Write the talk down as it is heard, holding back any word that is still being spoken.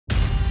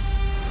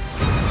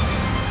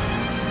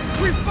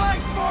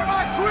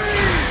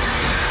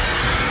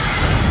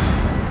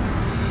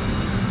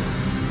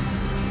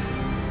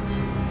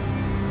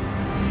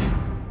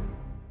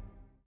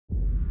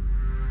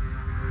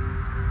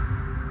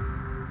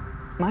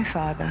My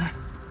father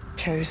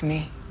chose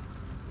me,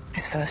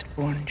 his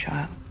firstborn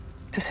child,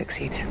 to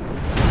succeed him.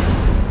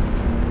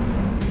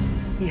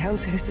 He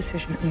held to his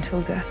decision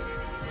until death.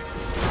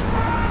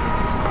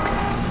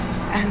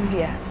 And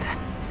yet,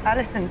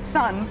 Alicent's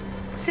son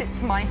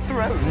sits my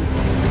throne.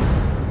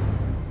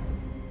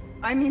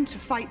 I mean to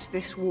fight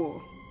this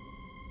war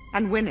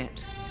and win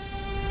it.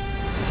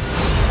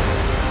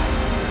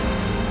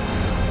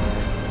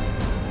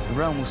 The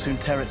realm will soon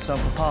tear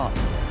itself apart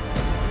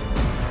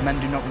if men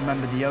do not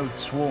remember the oath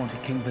sworn to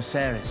King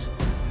Viserys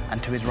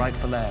and to his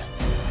rightful heir.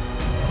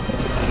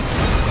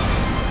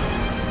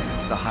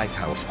 The High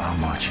Towers are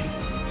marching.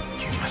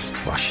 You must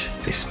crush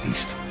this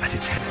beast at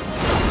its head.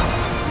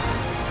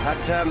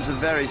 Our terms are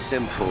very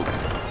simple.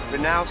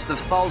 Renounce the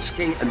false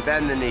king and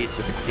bend the knee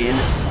to the king,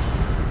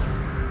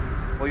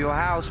 or your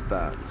house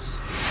burns.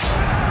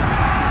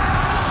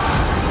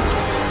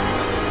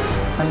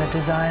 When the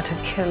desire to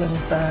kill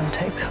and burn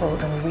takes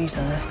hold and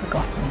reason is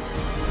forgotten,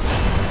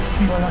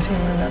 we will not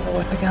even remember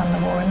what began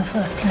the war in the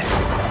first place.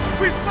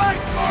 We fight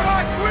for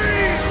our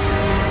queen!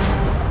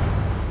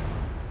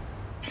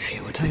 I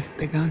feel what I've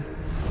begun.